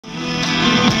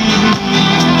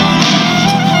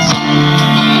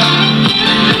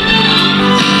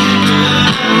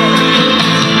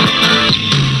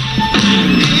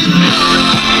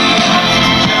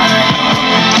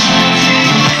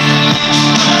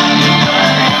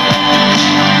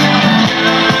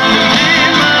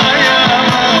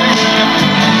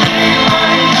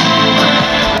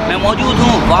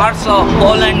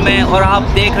आप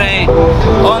देख रहे हैं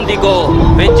on the go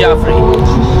with Jafri.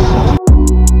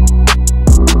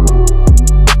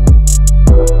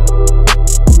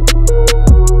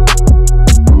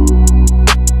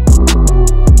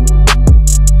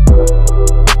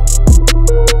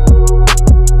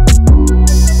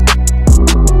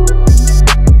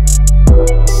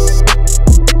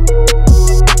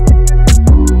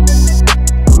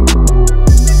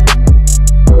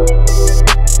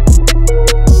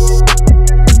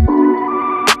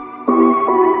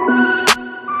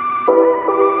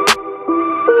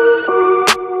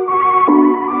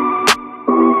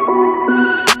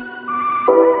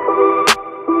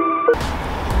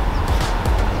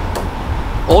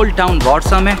 Old town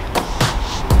Warsaw में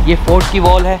ये फोर्ट की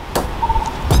वॉल है।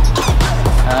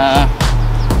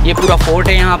 ये पूरा फोर्ट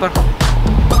है यहाँ पर।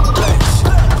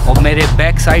 और मेरे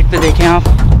बैक साइड पे देखें आप,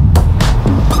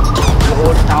 ये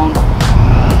ओल्ड टाउन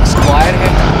स्क्वायर है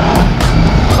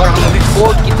और हम अभी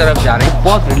फोर्ट की तरफ जा रहे हैं।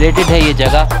 बहुत रिलेटेड है ये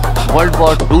जगह वर्ल्ड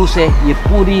वॉर 2 से। ये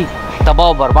पूरी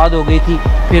तबाह बर्बाद हो गई थी,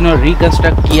 फिर इन्होंने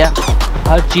रिकन्स्ट्रक्ट किया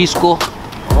हर चीज़ को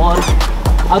और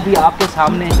अभी आपके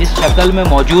सामने इस शक्ल में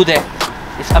मौजूद है।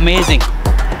 इट्स अमेजिंग,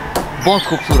 बहुत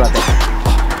खूबसूरत है,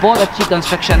 बहुत अच्छी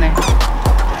कंस्ट्रक्शन है।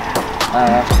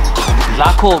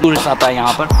 लाखों टूरिस्ट आता है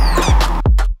यहाँ पर।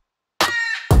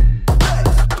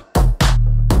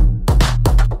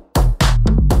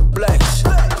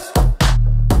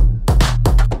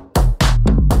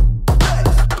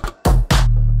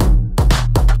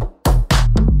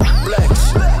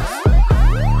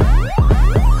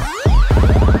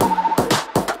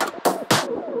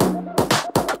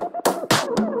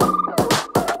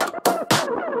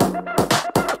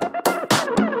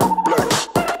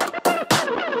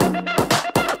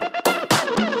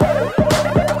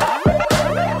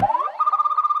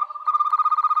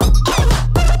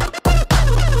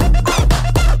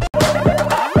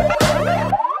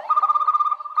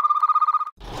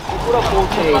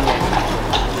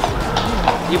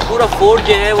 ये पूरा फोर्ट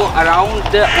जो है वो अराउंड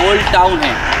द ओल्ड टाउन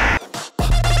है।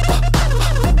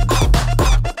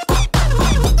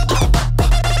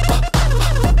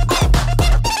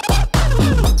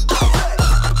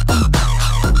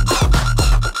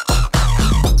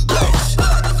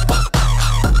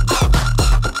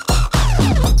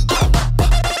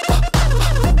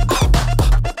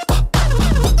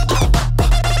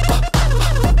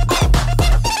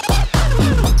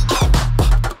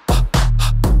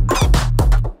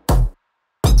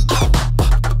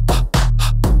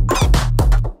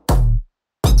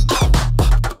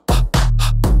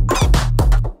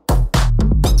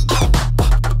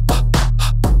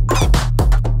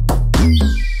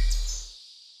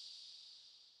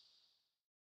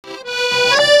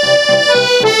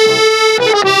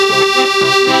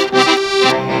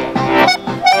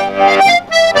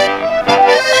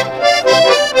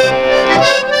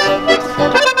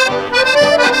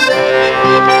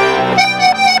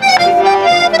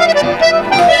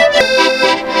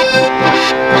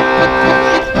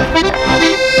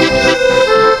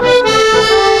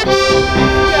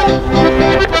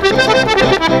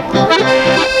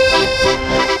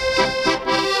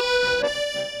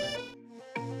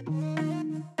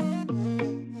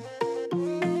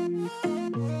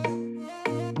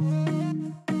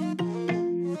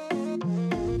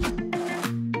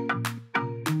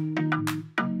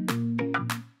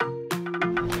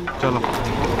 चलो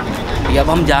अब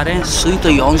हम जा रहे हैं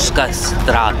सुइतयोंस का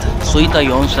स्त्रात।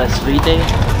 सुइतयोंस का स्ट्रीट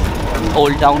है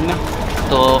ओल्ड टाउन में,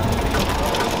 तो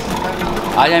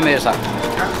आ जाए मेरे साथ।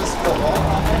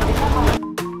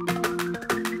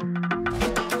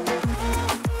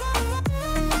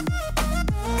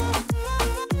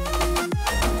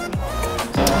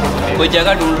 कोई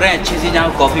जगह ढूंढ रहे हैं अच्छी सी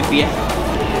जहाँ कॉफ़ी पिए।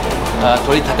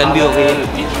 थोड़ी थकन भी हो गई है,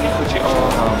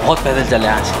 बहुत पैदल चले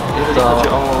आज,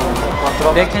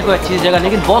 तो देखने को अच्छी जगह,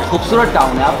 लेकिन बहुत खूबसूरत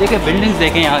टाउन है। आप देखें बिल्डिंग्स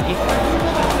देखें यहाँ की,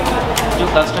 जो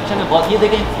कंस्ट्रक्शन है बहुत, ये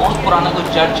देखें बहुत पुराना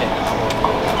कोई चर्च है।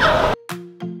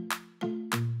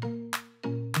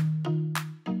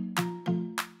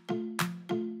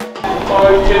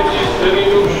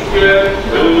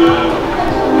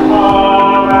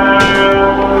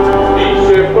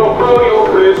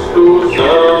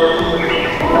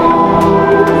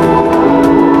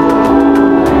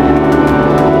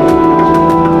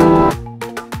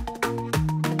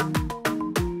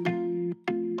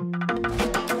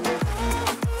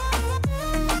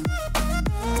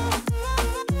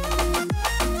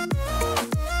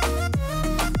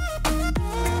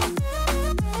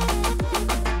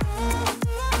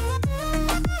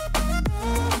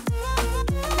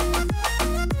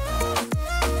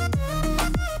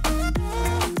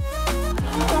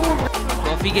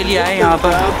 कॉफ़ी के लिए आए यहाँ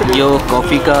पर। जो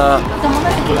कॉफ़ी का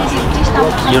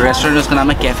जो रेस्टोरेंट है उसका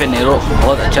नाम है कैफ़े नेरो।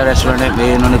 बहुत अच्छा रेस्टोरेंट है।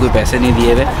 मेरे इन्होंने कोई पैसे नहीं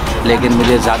दिए हुए, लेकिन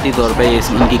मुझे ज़ाती तौर पे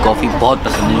इनकी कॉफ़ी बहुत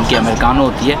पसंद है। इनकी अमेरिकानो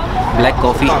होती है, ब्लैक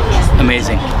कॉफ़ी,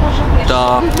 अमेजिंग। तो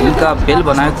इनका बिल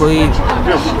बना है कोई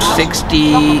 60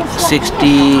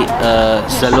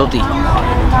 ज़लोती।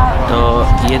 तो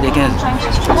ये देखें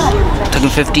तकरीबन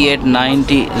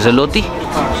 58-90 ज़लोती।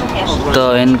 तो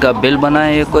इनका बिल बना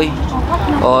है ये कोई,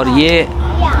 और ये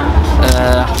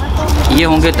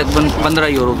होंगे तकरीबन 15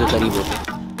 यूरो के करीब होते।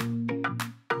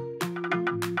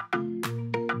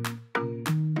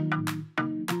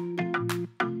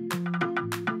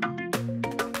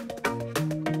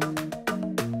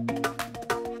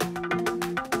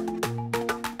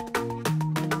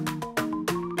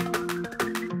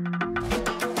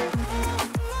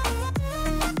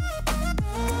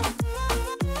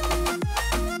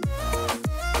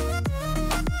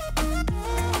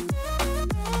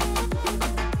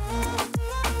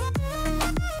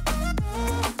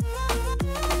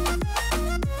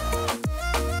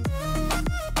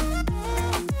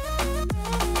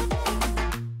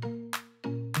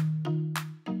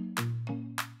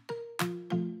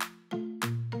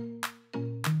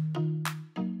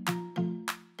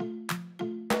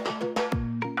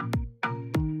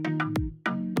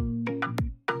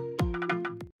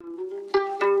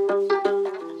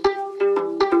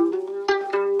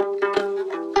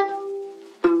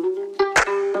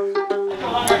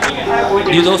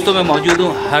 जी दोस्तों, मैं मौजूद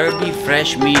हूँ हर्बी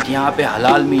फ्रेश मीट। यहाँ पे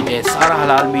हलाल मीट है, सारा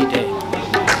हलाल मीट है।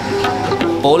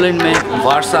 पोलैंड में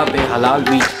वारसा पे हलाल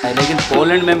मीट है, लेकिन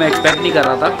पोलैंड में मैं एक्सपेक्ट नहीं कर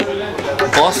रहा था।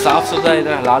 बहुत साफ़ सुथरा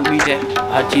इधर हलाल मीट है,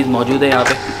 हर चीज़ मौजूद है यहाँ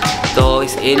पे। तो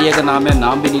इस एरिया का नाम है,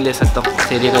 नाम भी नहीं ले सकता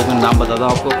इस एरिया का, मैं नाम बताता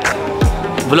हूँ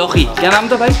आपको। ब्लोखी, क्या नाम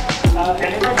था भाई?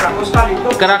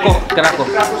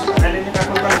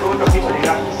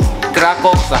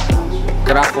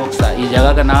 क्राकोक्सा ये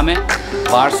जगह का नाम है।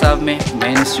 वारसा में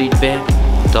मेन स्ट्रीट पे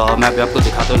है। तो मैं अभी आपको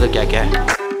दिखाता हूँ क्या क्या है।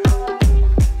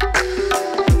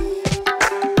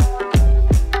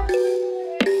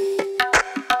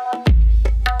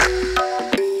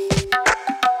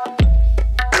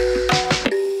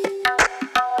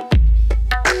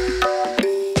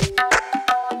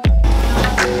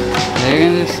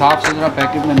 लेकिन साफ सुथरा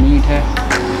पैकेट में मीट है,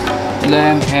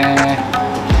 लैम्प है,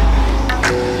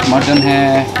 मटन है,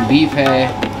 बीफ है,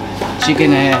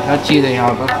 चिकन है, हर चीज़ है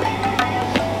यहाँ पर।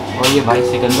 और ये भाई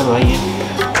सिकंदर भाई है।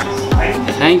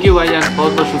 थैंक यू भाई यार,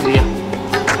 बहुत बहुत शुक्रिया।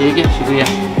 ठीक है, शुक्रिया।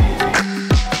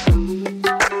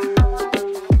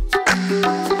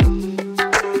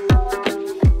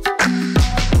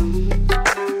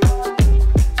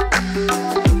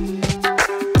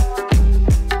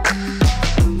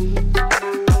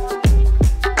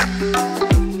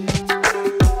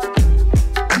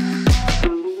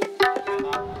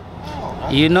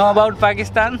 You know about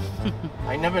Pakistan?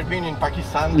 I never been in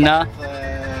Pakistan. No.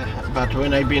 But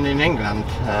when I've been in England,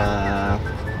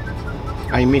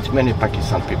 I meet many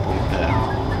Pakistan people there.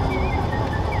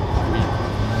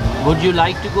 Would you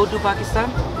like to go to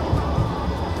Pakistan?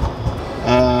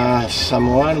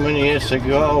 Someone many years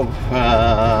ago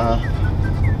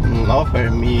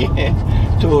offered me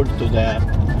tour to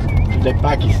the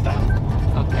Pakistan.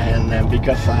 Okay. And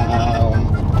because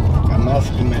I'm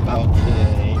asking about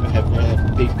have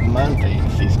big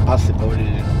mountains, it's possible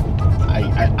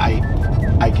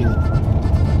I can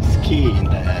ski in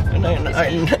there.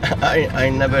 And I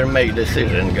never made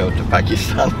decision to go to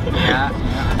Pakistan. Yeah.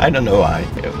 I don't know why.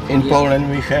 In Poland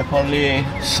we have only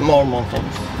small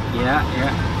mountains. Yeah.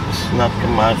 It's not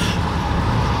too much.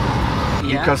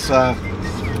 Yeah. Because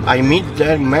I meet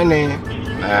there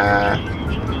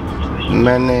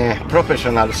many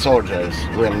professional soldiers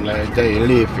when they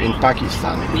live in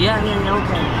Pakistan. Yeah,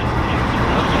 okay.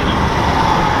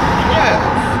 Yeah,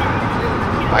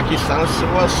 Pakistan is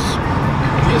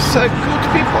good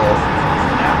people.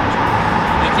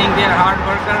 You think they're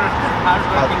hardworking?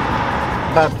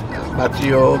 But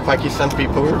you Pakistan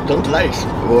people don't like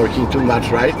working too much,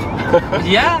 right?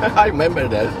 Yeah. I remember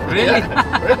that. Really?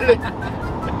 Yeah, really.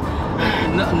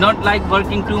 No, not like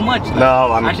working too much?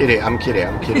 No, I'm kidding.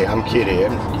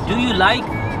 Do you like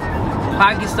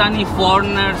Pakistani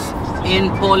foreigners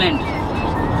in Poland?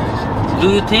 Do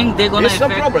you think they're gonna It's affect?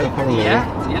 no problem for me. Yeah.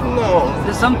 No.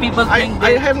 Some people think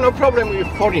I have no problem with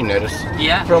foreigners.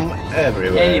 Yeah. From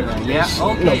everywhere. Anywhere, yeah. It's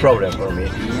Okay. no problem for me.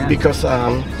 Yeah. Because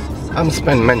I'm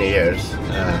spent many years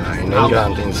in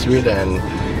England, in Sweden,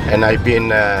 and I've been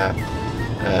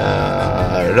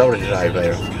lorry driver.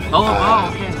 Oh,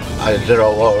 okay. I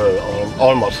drove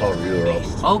almost all Europe.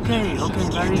 Okay,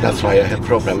 very That's why I have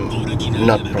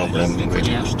not problem with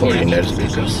foreigners,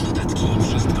 because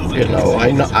You know,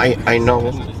 I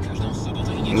know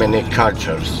many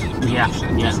cultures. Yeah,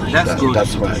 that's good.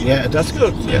 That's why. Yeah, that's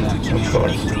good. Yeah, of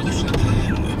course.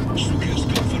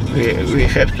 We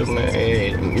have to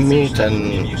meet and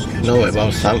know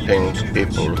about something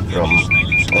people from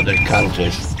other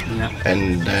countries,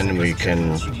 and then we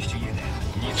can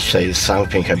say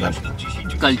something about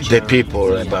Culture. the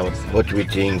people, about what we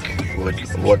think,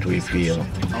 what we feel.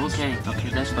 Okay,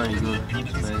 that's very good.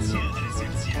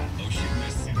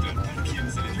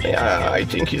 Yeah, I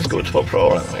think it's good for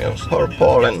Poland, for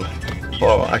Poland,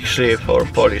 for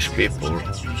Polish people.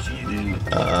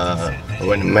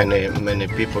 When many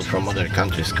people from other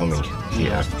countries coming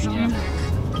here,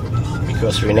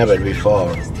 because we never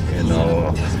before, you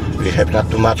know, we have not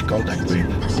too much contact with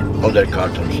other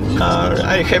cultures.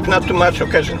 I have not too much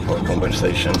occasion for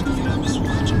conversation.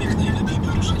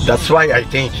 That's why I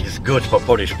think it's good for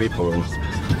Polish people.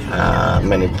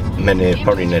 Many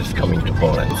foreigners coming to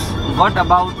Poland. What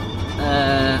about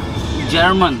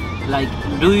German? Like,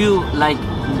 do you like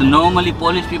normally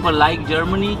Polish people like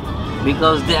Germany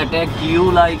because they attacked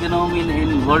you, like, you know,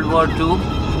 in World War II?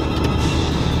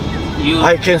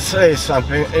 I can say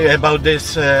something about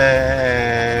this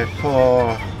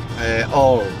for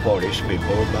all Polish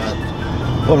people, but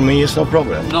for me it's no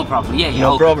problem. No problem. Yeah.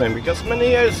 No okay. problem, because many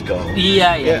years ago.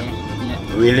 Yeah.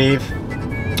 We live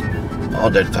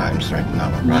other times right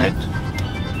now, right?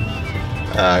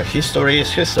 History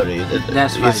is history.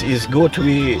 That's right. It's good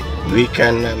we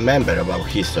can remember about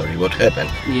history, what happened.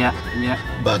 Yeah.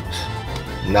 But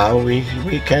now we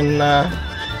can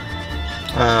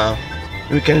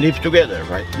live together,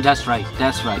 right? That's right.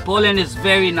 Poland is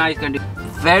very nice country.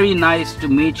 Very nice to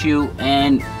meet you,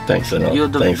 and thanks a lot. You're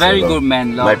the very good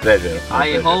man, love. My pleasure.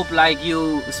 I hope like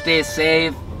you stay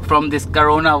safe from this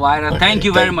coronavirus. Thank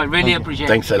you very much. Really appreciate it.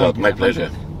 Thanks a lot. My pleasure.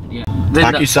 Yeah.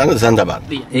 Pakistan जिंदाबाद।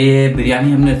 ये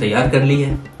बिरयानी हमने तैयार कर ली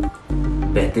है।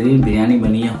 बेहतरीन बिरयानी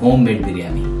बनी है, homemade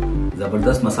biryani,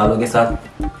 जबरदस्त मसालों के साथ।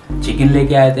 चिकन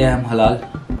लेके आए थे हम हलाल,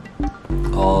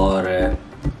 और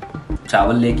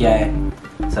चावल लेके आए।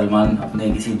 सलमान अपने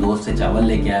किसी दोस्त से चावल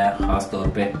लेके आया, खास तौर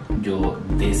पे जो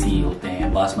देसी होते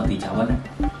हैं, बासमती चावल है।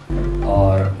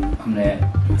 और हमने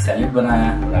सैलेड बनाया,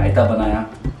 रायता बनाया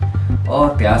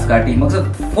और प्याज काटी।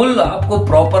 मकसद फुल आपको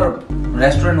प्रॉपर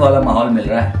रेस्टोरेंट वाला माहौल मिल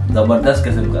रहा है, जबरदस्त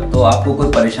किस्म का। तो आपको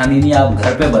कोई परेशानी नहीं है, आप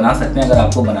घर पे बना सकते हैं अगर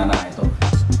आपको बनाना है तो।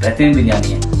 बेहतरीन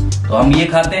बिरयानी है। तो हम ये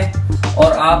खाते हैं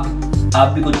और आप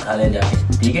भी कुछ खा ले जाके,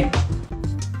 ठीक है।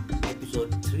 एपिसोड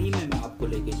 3 में मैं आपको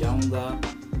लेके जाऊंगा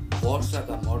वॉर्सा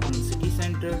का modern city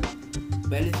centre,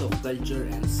 palace of culture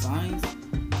and science,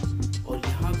 और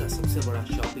यहाँ का सबसे बड़ा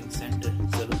शॉपिंग सेंटर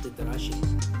ज़रूरत तराशी,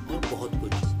 और बहुत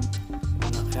कुछ।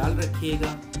 अपना ख्याल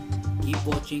रखिएगा। Keep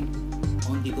watching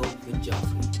on the go with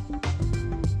Jafri.